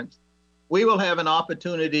requirements, we will have an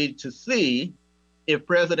opportunity to see if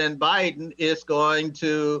President Biden is going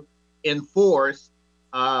to enforce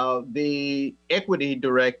the equity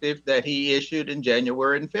directive that he issued in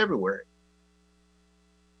January and February.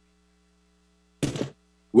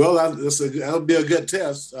 Well, that'll be a good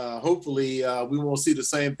test. Hopefully, we won't see the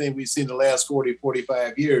same thing we've seen the last 40,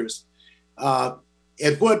 45 years.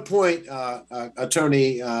 At what point,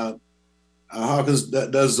 Attorney Hawkins,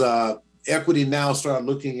 does equity now start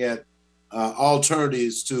looking at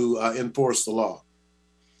alternatives to enforce the law?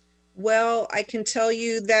 Well, I can tell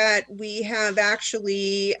you that we have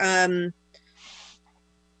actually kind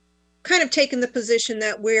of taken the position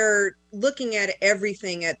that we're looking at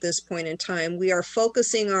everything at this point in time. We are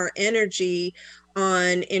focusing our energy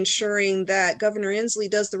on ensuring that Governor Inslee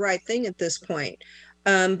does the right thing at this point.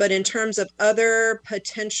 But in terms of other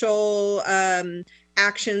potential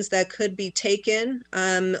actions that could be taken,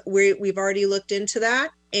 we've already looked into that.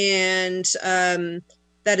 And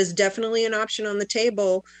that is definitely an option on the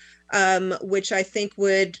table, which I think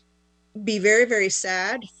would be very, very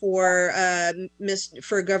sad for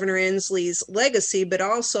Governor Inslee's legacy, but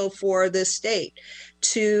also for this state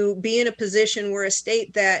to be in a position where a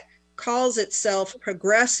state that calls itself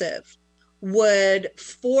progressive would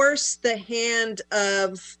force the hand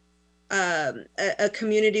of a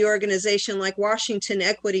community organization like Washington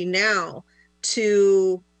Equity Now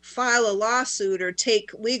to file a lawsuit or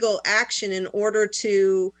take legal action in order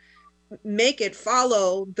to make it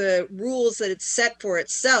follow the rules that it's set for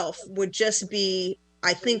itself would just be,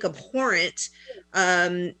 I think, abhorrent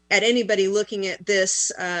at anybody looking at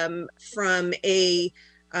this from a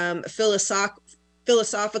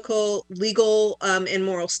philosophical, legal, and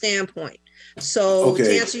moral standpoint. So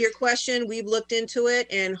to answer your question, we've looked into it,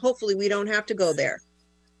 and hopefully we don't have to go there.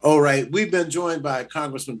 All right. We've been joined by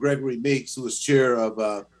Congressman Gregory Meeks, who is chair of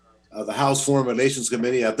the House Foreign Relations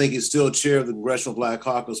Committee. I think he's still chair of the Congressional Black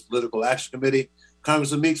Caucus Political Action Committee.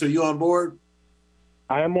 Congressman Meeks, are you on board?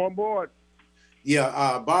 I am on board.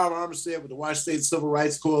 Yeah. Barb Armstead with the Washington State Civil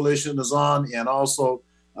Rights Coalition is on, and also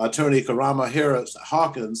Attorney Karama Harris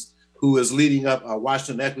Hawkins, who is leading up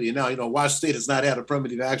Washington Equity Now. You know, Washington State has not had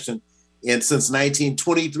affirmative action since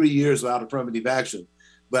 1923 years without affirmative action.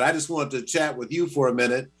 But I just wanted to chat with you for a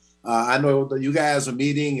minute. I know that you guys are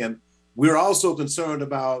meeting, and we're also concerned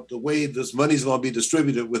about the way this money is going to be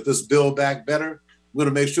distributed with this Build Back Better. We're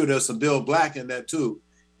going to make sure there's some Build Black in that too.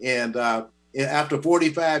 And after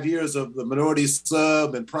 45 years of the minority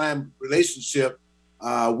sub and prime relationship,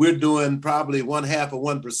 we're doing probably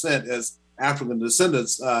 0.5% as African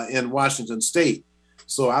descendants in Washington State.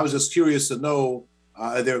 So I was just curious to know,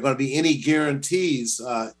 are there going to be any guarantees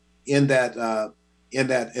in that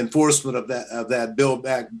enforcement of that Build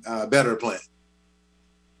Back Better plan?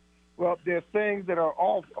 Well, there's things that are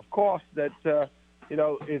all, of course, that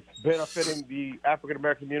it's benefiting the African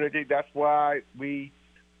American community. That's why we,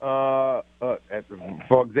 for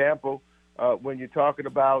example, when you're talking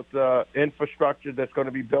about infrastructure that's going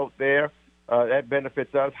to be built there, that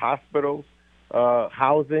benefits us. Hospitals,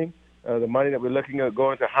 housing, the money that we're looking at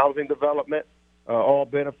going to housing development, all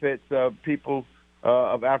benefits people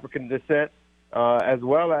of African descent, as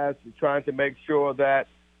well as trying to make sure that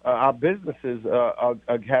our businesses are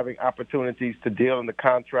having opportunities to deal in the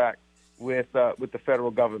contract with the federal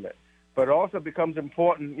government. But it also becomes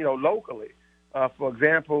important, locally. For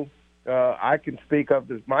example, I can speak of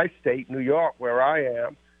my state, New York, where I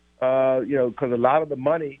am, because a lot of the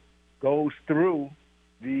money goes through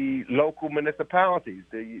the local municipalities,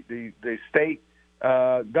 the state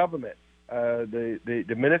government,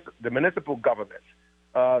 the municipal governments.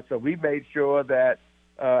 So we made sure that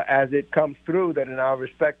as it comes through, that in our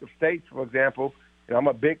respective states, for example, I'm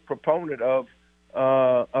a big proponent of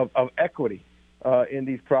equity in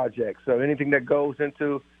these projects. So anything that goes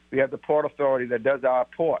into, we have the Port Authority that does our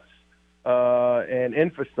ports and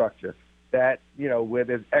infrastructure. That where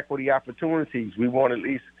there's equity opportunities, we want at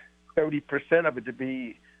least 30% of it to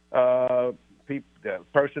be the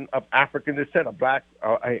person of African descent, a black,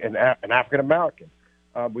 an African American.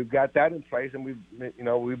 We've got that in place, and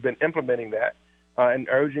we've been implementing that and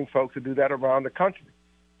urging folks to do that around the country.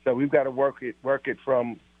 So we've got to work it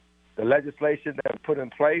from the legislation that we put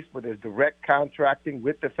in place, where there's direct contracting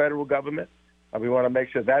with the federal government. We want to make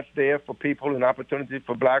sure that's there for people and opportunities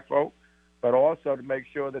for black folk, but also to make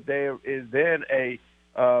sure that there is then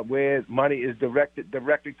where money is directed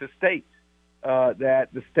directly to states, that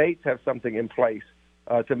the states have something in place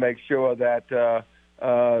to make sure that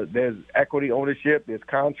there's equity ownership, there's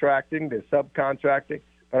contracting, there's subcontracting,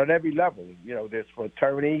 but at every level. There's for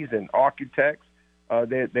attorneys and architects,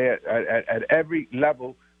 They're at every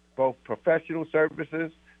level, both professional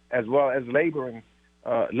services as well as laborers,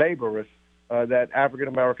 that African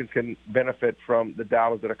Americans can benefit from the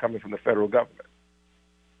dollars that are coming from the federal government.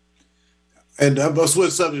 And I'll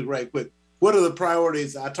switch subject right quick. What are the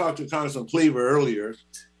priorities? I talked to Congressman Cleaver earlier,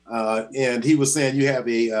 and he was saying you have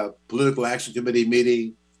a political action committee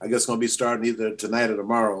meeting. I guess going to be starting either tonight or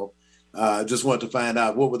tomorrow. Just wanted to find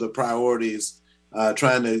out what were the priorities. I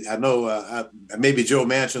know maybe Joe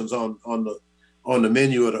Manchin's on the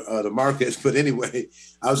menu of the market, but anyway,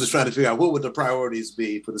 I was just trying to figure out what would the priorities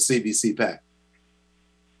be for the CBC PAC.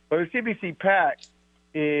 Well, the CBC PAC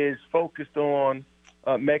is focused on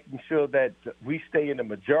making sure that we stay in the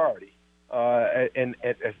majority, and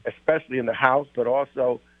especially in the House, but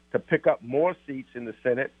also to pick up more seats in the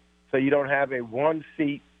Senate, so you don't have a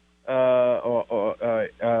one-seat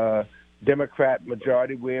Democrat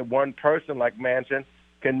majority where one person like Manchin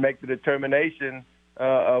can make the determination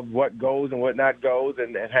of what goes and what not goes,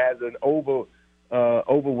 and has an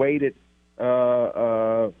overweighted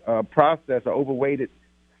process, or overweighted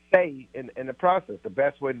say in the process. The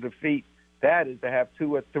best way to defeat that is to have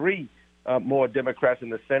 2 or 3 more Democrats in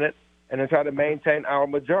the Senate, and then try to maintain our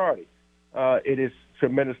majority. It is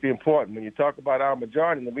tremendously important. When you talk about our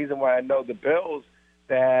majority, and the reason why I know the bills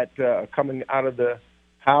that are coming out of the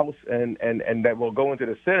House and that will go into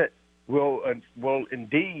the Senate will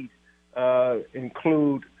indeed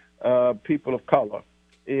include people of color,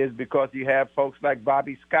 is because you have folks like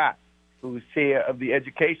Bobby Scott, who's chair of the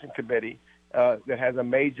Education Committee, that has a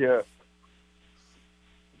major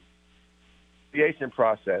creation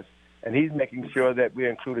process, and he's making sure that we're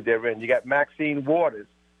included therein. You got Maxine Waters,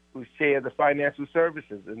 who's chair of the Financial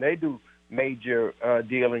Services, and they do major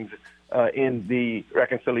dealings in the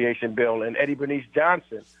reconciliation bill, and Eddie Bernice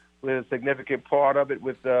Johnson, with a significant part of it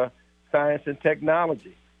with science and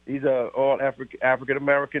technology. These are all African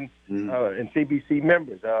American and CBC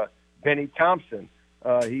members. Benny Thompson,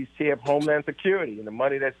 he's chair of Homeland Security, and the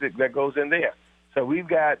money that goes in there. So we've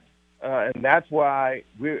got, and that's why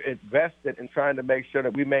we're invested in trying to make sure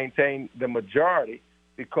that we maintain the majority,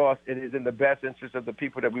 because it is in the best interest of the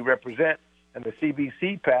people that we represent. And the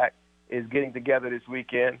CBC PAC is getting together this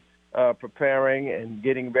weekend, preparing and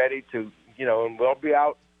getting ready to, and we'll be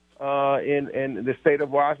out in the state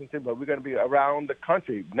of Washington, but we're going to be around the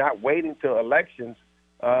country, not waiting till elections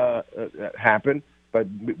happen, but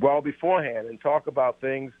well beforehand, and talk about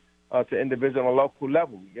things to individual and local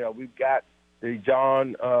level. We've got the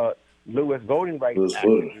John Lewis Voting Rights Act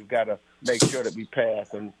we've got to make sure that we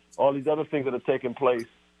pass, and all these other things that are taking place,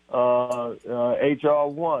 H.R.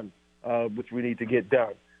 1, which we need to get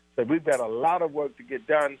done. So we've got a lot of work to get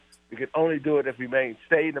done. We can only do it if we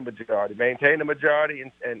stay in the majority, maintain the majority,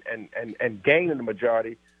 and gain in the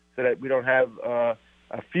majority, so that we don't have a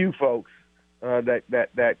few folks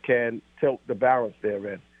that can tilt the balance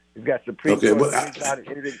therein. We've got Supreme Court. Well,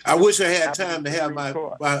 I wish I had time to have my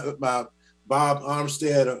Bob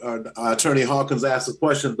Armstead or Attorney Hawkins ask a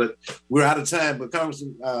question, but we're out of time. But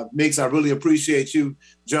Congressman Meeks, I really appreciate you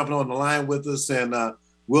jumping on the line with us, and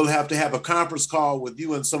we'll have to have a conference call with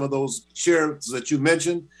you and some of those chairs that you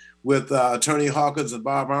mentioned, with Attorney Hawkins and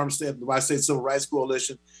Bob Armstead, the White State Civil Rights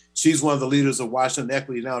Coalition. She's one of the leaders of Washington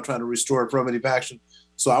Equity now, trying to restore affirmative action.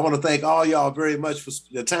 So I want to thank all y'all very much for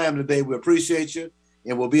your time today. We appreciate you,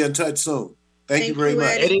 and we'll be in touch soon. Thank you very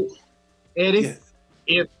much. Eddie,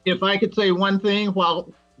 if I could say one thing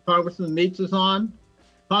while Congressman Meeks is on,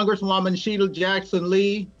 Congresswoman Sheila Jackson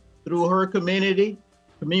Lee, through her community,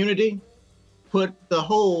 put the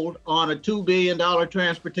hold on a $2 billion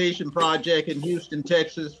transportation project in Houston,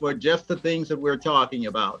 Texas, for just the things that we're talking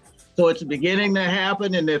about. So it's beginning to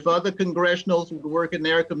happen, and if other congressionals would work in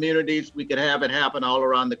their communities, we could have it happen all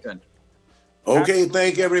around the country. Okay,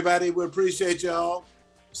 thank everybody. We appreciate y'all.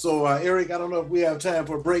 So, Eric, I don't know if we have time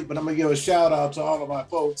for a break, but I'm going to give a shout out to all of my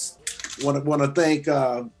folks. Want to thank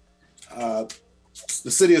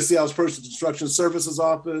the City of Seattle's Purchase Construction Services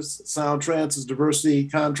Office, Sound Transit's Diversity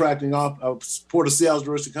Contracting Office, Port of Seattle's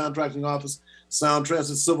Diversity Contracting Office, Sound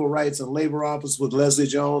Transit Civil Rights and Labor Office with Leslie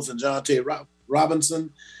Jones and John T.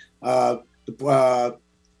 Robinson. I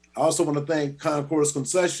also want to thank Concourse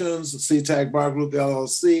Concessions, SeaTac Bar Group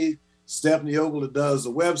LLC, Stephanie Ogle that does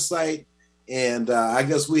the website, and I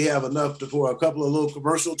guess we have enough for a couple of little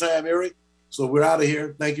commercial time, Eric. So we're out of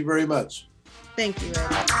here. Thank you very much. Thank you,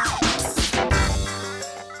 Eric.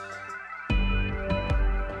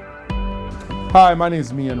 Hi, my name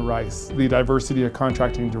is Mian Rice, the Diversity and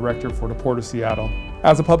Contracting Director for the Port of Seattle.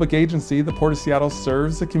 As a public agency, the Port of Seattle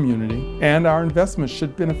serves the community, and our investments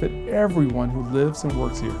should benefit everyone who lives and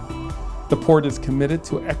works here. The Port is committed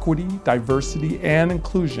to equity, diversity, and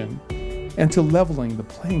inclusion, and to leveling the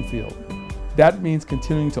playing field. That means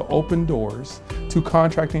continuing to open doors to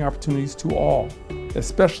contracting opportunities to all,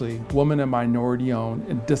 especially women and minority-owned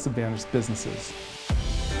and disadvantaged businesses.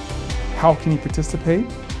 How can you participate?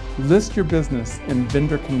 List your business in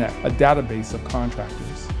Vendor Connect, a database of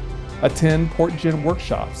contractors. Attend PortGen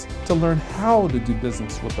workshops to learn how to do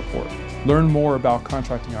business with the port. Learn more about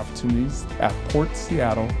contracting opportunities at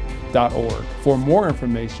portseattle.org. For more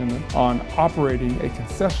information on operating a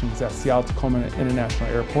concessions at Seattle-Tacoma International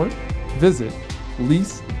Airport, visit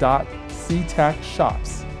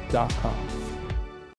lease.ctacshops.com.